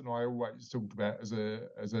Wrights and I always talked about as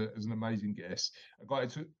an amazing guest, a guy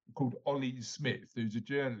called Ollie Smith, who's a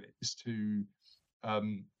journalist who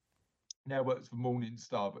now works for Morning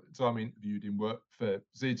Star, but at the time I interviewed him, worked for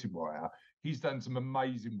Wire. He's done some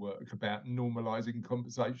amazing work about normalising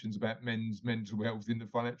conversations about men's mental health in the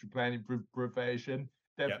financial planning profession.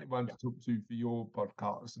 Definitely one to talk to for your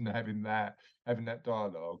podcast and having that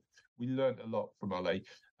dialogue. We learned a lot from Ollie.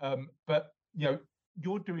 But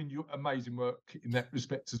you're doing your amazing work in that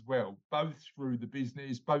respect as well, both through the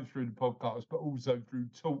business, both through the podcast, but also through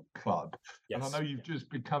Talk Club. Yes. And I know you've just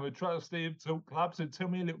become a trustee of Talk Club, so tell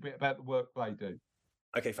me a little bit about the work they do.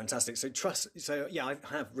 Okay, fantastic. I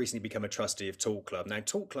have recently become a trustee of Talk Club. Now,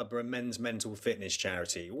 Talk Club are a men's mental fitness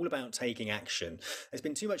charity, all about taking action. There's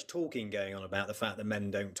been too much talking going on about the fact that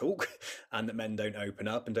men don't talk and that men don't open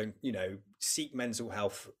up and don't, seek mental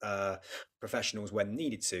health professionals when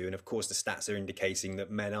needed to. And of course, the stats are indicating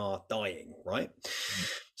that men are dying, right?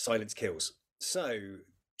 Silence kills. So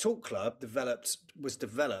Talk Club was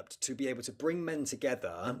developed to be able to bring men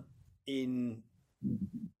together in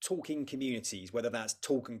talking communities, whether that's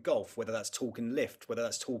talk and golf, whether that's talk and lift, whether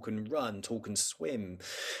that's talk and run, talk and swim,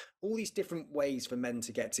 all these different ways for men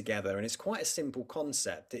to get together. And it's quite a simple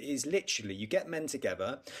concept. It is literally, you get men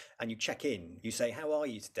together and you check in. You say, how are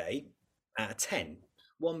you today? Out of 10.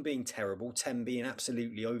 1 being terrible, 10 being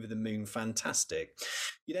absolutely over the moon, fantastic.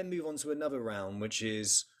 You then move on to another round, which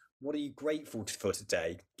is, what are you grateful for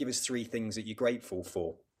today? Give us 3 things that you're grateful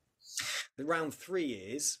for. The round 3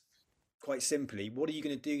 is, quite simply, what are you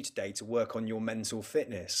going to do today to work on your mental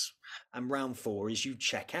fitness? And round 4 is you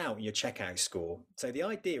check out your checkout score. So the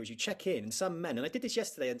idea is you check in, and some men, and I did this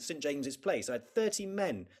yesterday at St. James's Place, I had 30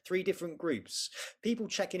 men, 3 different groups, people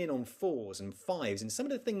checking in on 4s and 5s, and some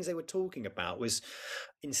of the things they were talking about was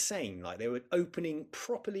insane. Like they were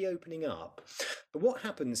properly opening up. But what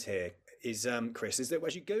happens here is, Chris, is that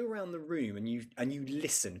as you go around the room and you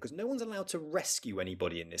listen, because no one's allowed to rescue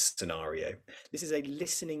anybody in this scenario. This is a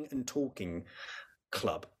listening and talking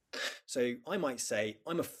club. So I might say,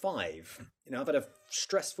 I'm a 5. I've had a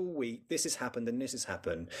stressful week. This has happened and this has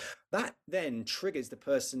happened. That then triggers the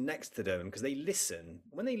person next to them because they listen.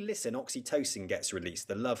 When they listen, oxytocin gets released,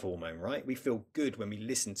 the love hormone, right? We feel good when we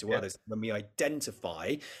listen to others, when we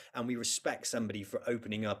identify and we respect somebody for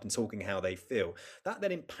opening up and talking how they feel. That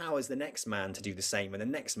then empowers the next man to do the same and the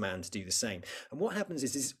next man to do the same. And what happens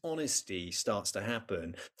is this honesty starts to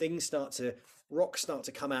happen. Rocks start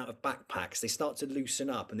to come out of backpacks. They start to loosen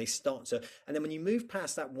up and and then when you move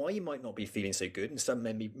past that, why you might not be feeling so good and some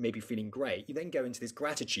men may be feeling great, you then go into this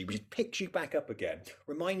gratitude, which picks you back up again,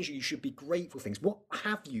 reminds you should be grateful for things. What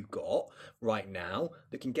have you got right now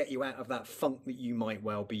that can get you out of that funk that you might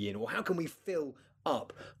well be in? Or how can we fill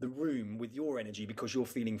up the room with your energy because you're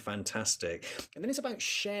feeling fantastic. And then it's about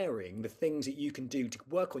sharing the things that you can do to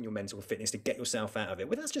work on your mental fitness to get yourself out of it.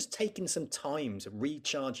 Whether that's just taking some time to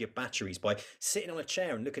recharge your batteries by sitting on a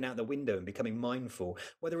chair and looking out the window and becoming mindful,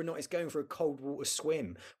 whether or not it's going for a cold water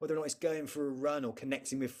swim, whether or not it's going for a run or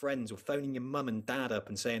connecting with friends or phoning your mum and dad up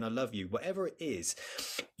and saying I love you, whatever it is,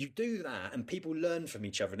 you do that and people learn from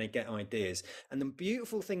each other and they get ideas. And the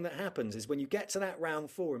beautiful thing that happens is when you get to that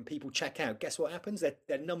round 4 and people check out, guess what happens?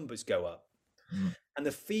 Their numbers go up. And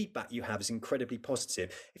the feedback you have is incredibly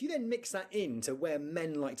positive. If you then mix that into where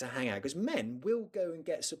men like to hang out, because men will go and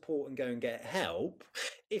get support and go and get help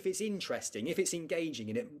if it's interesting, if it's engaging,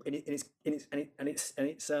 and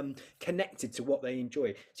it's connected to what they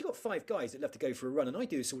enjoy. So you've got 5 guys that love to go for a run, and I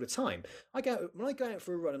do this all the time. When I go out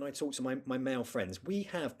for a run and I talk to my male friends, we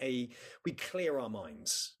clear our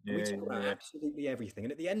minds. We talk about absolutely everything,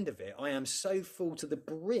 and at the end of it, I am so full to the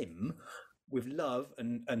brim with love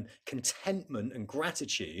and contentment and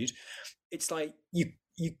gratitude. It's like you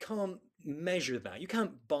can't measure that, you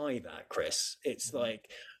can't buy that, Chris. It's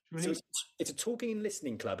like really? So it's a talking and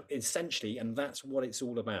listening club essentially, and that's what it's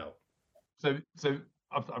all about. So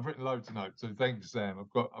I've written loads of notes, so thank you, Sam.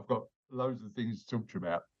 I've got loads of things to talk to you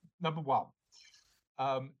about. Number one,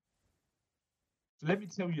 so let me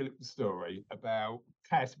tell you a little story about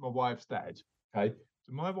Cass, my wife's dad. Okay,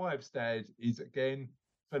 so my wife's dad is, again,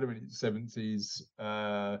 fellow in his 70s,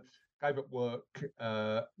 gave up work,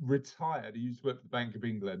 retired. He used to work for the Bank of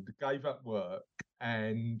England, gave up work,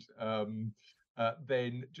 and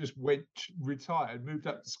then just retired, moved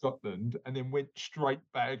up to Scotland, and then went straight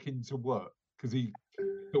back into work because he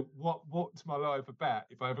thought, what's my life about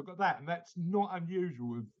if I ever got that? And that's not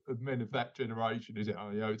unusual of men of that generation, is it?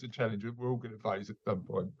 It's a challenge that we're all going to face at some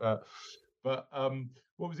point. But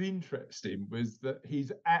what was interesting was that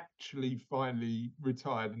he's actually finally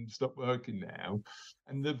retired and stopped working now.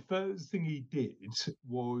 And the first thing he did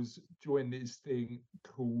was join this thing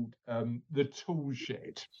called the Tool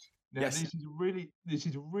Shed. Now, yes. This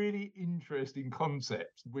is a really interesting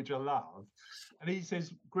concept, which I love. And he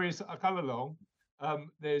says, Chris, I come along.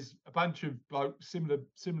 There's a bunch of blokes,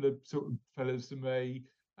 similar sort of fellas to me.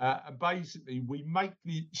 And basically, we make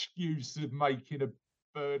the excuse of making a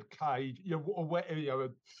bird cage, or whatever,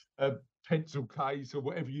 a pencil case or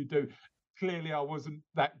whatever you do. Clearly, I wasn't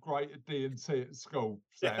that great at D&C at school,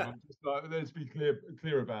 Sam. Yeah. I'm just like, let's be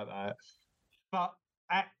clear about that. But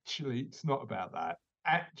actually, it's not about that.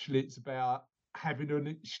 Actually, it's about having an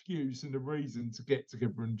excuse and a reason to get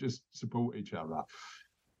together and just support each other.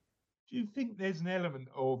 Do you think there's an element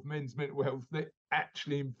of men's mental health that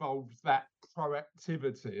actually involves that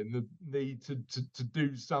proactivity and the need to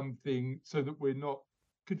do something so that we're not,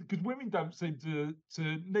 because women don't seem to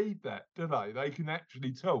need that, do they? They can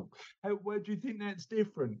actually talk. Where do you think that's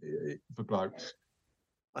different for blokes?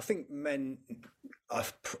 I think men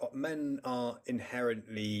are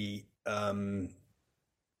inherently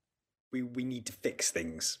we need to fix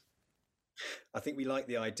things. I think we like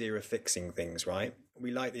the idea of fixing things, right?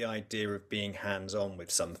 We like the idea of being hands-on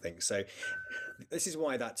with something. So this is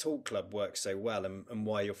why that talk club works so well, and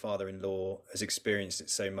why your father-in-law has experienced it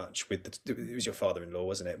so much with it was your father-in-law,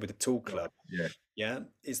 wasn't it? With the talk club. Yeah.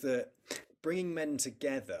 Is that bringing men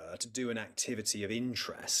together to do an activity of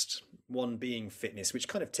interest, one being fitness, which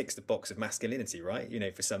kind of ticks the box of masculinity, right?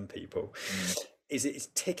 For some people. It's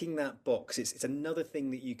ticking that box. It's another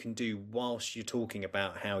thing that you can do whilst you're talking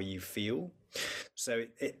about how you feel. So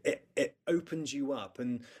it opens you up,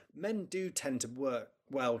 and men do tend to work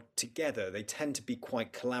well together. They tend to be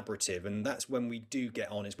quite collaborative, and that's when we do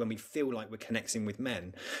get on, is when we feel like we're connecting with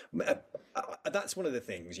men. That's one of the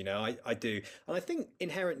things, I do. And I think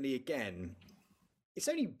inherently, again, it's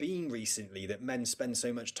only been recently that men spend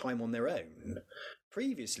so much time on their own.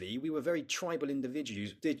 Previously, we were very tribal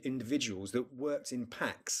individuals that worked in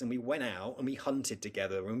packs, and we went out and we hunted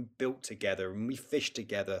together and we built together and we fished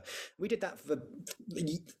together. We did that for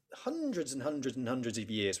hundreds and hundreds and hundreds of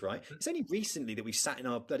years, right? It's only recently that we've sat in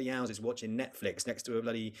our bloody houses watching Netflix next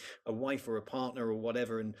to a wife or a partner or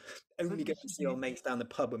whatever, and only get to see our mates down the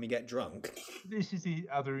pub when we get drunk. This is the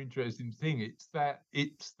other interesting thing. It's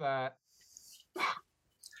that,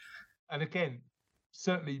 and again,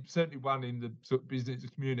 certainly one in the sort of business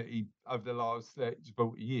community over the last 30 to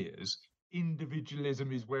 40 years,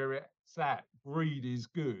 individualism is where it's at. Greed is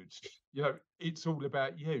good. It's all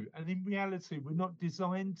about you. And in reality, we're not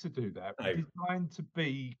designed to do that. We're designed to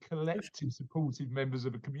be collective, supportive members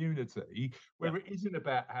of a community where it isn't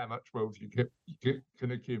about how much wealth you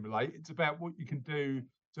can accumulate. It's about what you can do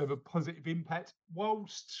to have a positive impact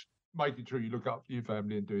whilst making sure you look after your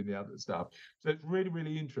family and doing the other stuff. So it's really,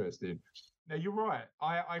 really interesting. Now, you're right.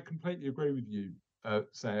 I completely agree with you.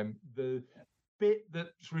 Sam. The bit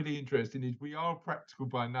that's really interesting is we are practical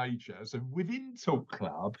by nature. So within Talk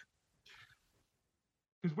Club,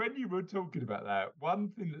 because when you were talking about that, one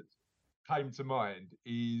thing that came to mind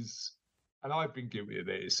is, and I've been guilty of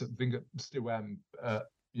this, I think I still am,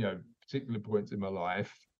 particular points in my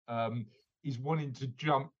life, is wanting to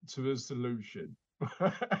jump to a solution.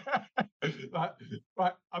 Like,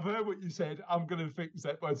 I've heard what you said, I'm going to fix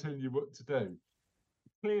that by telling you what to do.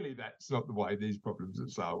 Clearly, that's not the way these problems are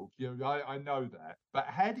solved. I know that. But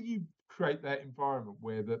how do you create that environment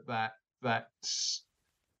where that's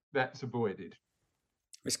avoided?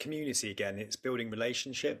 It's community again. It's building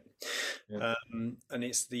relationship, and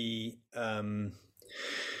it's the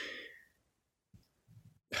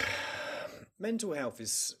mental health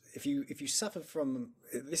is if you suffer from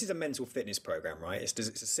this is a mental fitness program, right? It's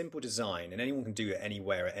a simple design, and anyone can do it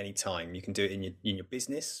anywhere at any time. You can do it in your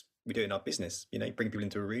business. We do it in our business. You bring people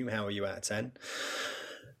into a room. How are you out of 10?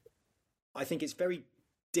 I think it's very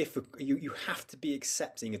difficult. You have to be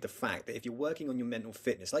accepting of the fact that if you're working on your mental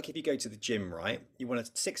fitness, like if you go to the gym, right, you want a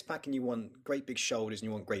six-pack and you want great big shoulders and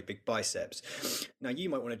you want great big biceps. Now you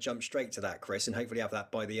might want to jump straight to that, Chris, and hopefully have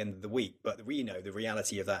that by the end of the week, but we know the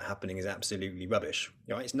reality of that happening is absolutely rubbish,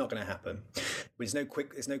 right? It's not going to happen. There's no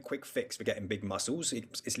quick fix for getting big muscles.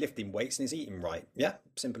 It's lifting weights and it's eating right. Yeah,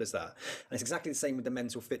 simple as that. And it's exactly the same with the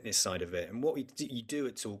mental fitness side of it. And what you do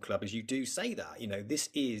at Talk Club is you do say that, this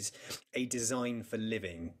is a design for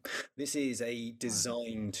living. This is a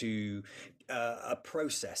design to a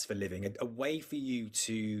process for living, a way for you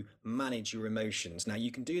to manage your emotions. Now,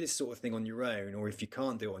 you can do this sort of thing on your own, or if you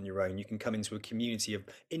can't do it on your own, you can come into a community of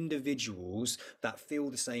individuals that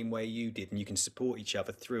feel the same way you did, and you can support each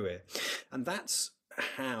other through it. And that's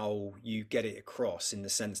how you get it across, in the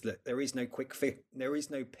sense that there is no quick fix, there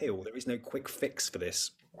is no pill, there is no quick fix for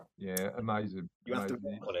this. Yeah, amazing. You have to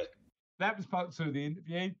work on it. That was part 2 of the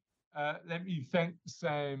interview. Let me thank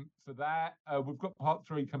Sam for that. We've got part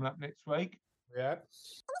 3 coming up next week. Yeah.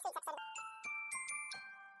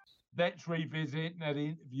 Let's revisit. Now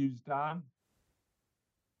the interview's done.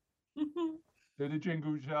 Do the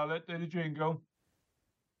jingle, Charlotte. Do the jingle.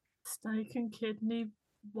 Steak and kidney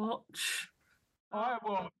watch. I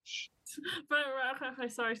watch. Okay,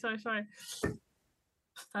 sorry. Steak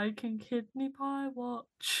and kidney pie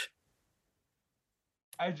watch.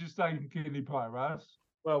 How's your steak and kidney pie, Russ?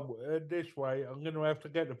 Well, this way, I'm going to have to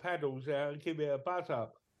get the paddles out and give it a buzz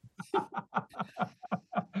up.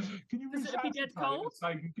 Can you Does it be dead cold?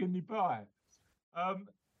 Steak and kidney pie? And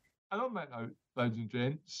on that note, ladies and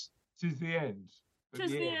gents, 'tis the end.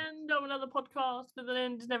 Tis the end of another podcast, but the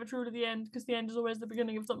end is never truly the end, because the end is always the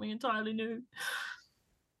beginning of something entirely new.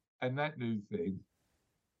 And that new thing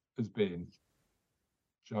has been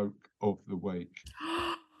Joke of the Week.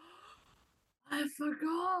 I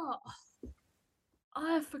forgot.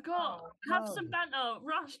 Oh, Have no. some banter.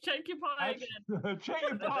 Rush, check your pie again. Check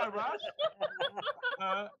your pie, Rush.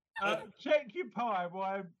 Check your pie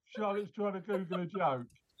while Charlotte's trying to Google a joke.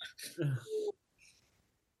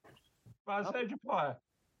 Rush, how's your pie?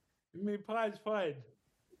 My pie's fine.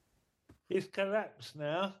 It's collapsed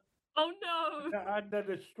now. Oh no! Under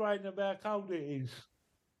the strain of how cold it is.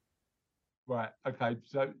 Right. Okay.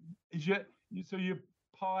 So your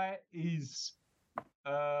pie is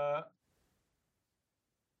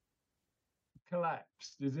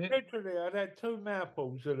collapsed, is it? Literally, I'd had 2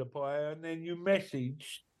 mouthfuls of the pie, and then you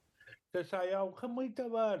messaged to say, "Oh, can we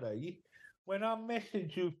do early?" When I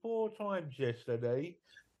messaged you 4 times yesterday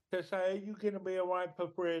to say, "Are you going to be all right for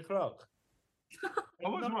 3 o'clock?" I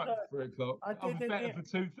was right for 3 o'clock. I was better for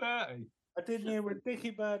 2:30. I didn't hear a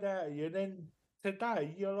dicky bird out of you. Then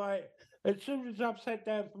today, you're like, as soon as I've sat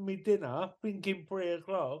down for my dinner, thinking 3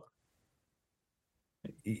 o'clock,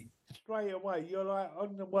 straight away, you're like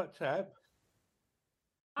on the WhatsApp.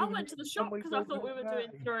 I went to the shop because I thought we were doing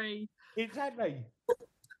 3. Exactly.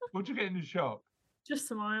 What'd you get in the shop? Just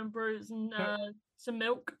some iron brews and some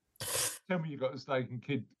milk. Tell me you got a steak and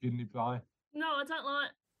kidney pie. No, I don't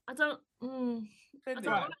like. I don't. Send don't it,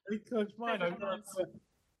 like because mine veggie is not. ones.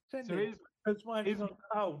 Send So it, because mine is not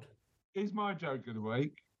cold. Here's my joke of the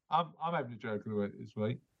week. I'm having a joke of the week this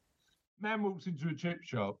week. Man walks into a chip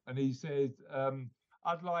shop and he says,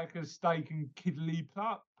 "I'd like a steak and kidney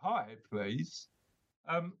pie, please."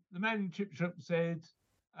 The man in the chip shop said,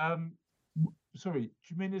 "Sorry, do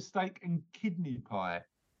you mean a steak and kidney pie?"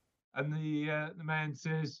 And the man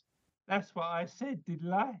says, "That's what I said,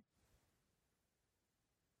 didn't I?"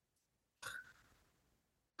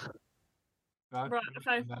 No, Right,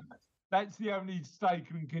 okay. no. That's the only steak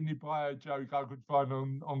and kidney pie joke I could find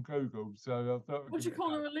on Google. So I thought. What do you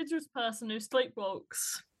call a religious person who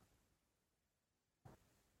sleepwalks?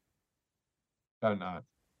 Don't know.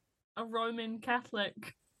 A Roman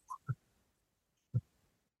Catholic.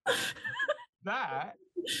 That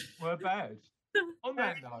were bad. On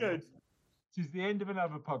that note, Good. this is the end of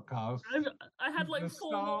another podcast. I had like The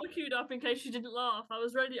 4 more start- queued up in case you didn't laugh. I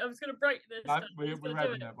was ready. I was going to break this. No, down. I was we're gonna do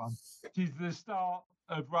having it. that one. It is the start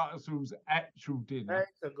of Russell's actual dinner.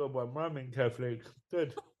 That's a good one. Roman Catholic.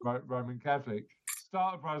 Good. Roman Catholic.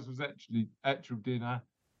 Start of Russell's actual dinner.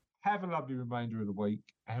 Have a lovely remainder of the week,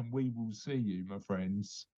 and we will see you, my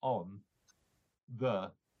friends, on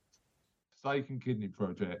the Steak and Kidney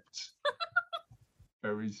Project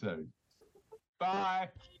very soon. Bye.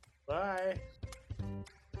 Bye.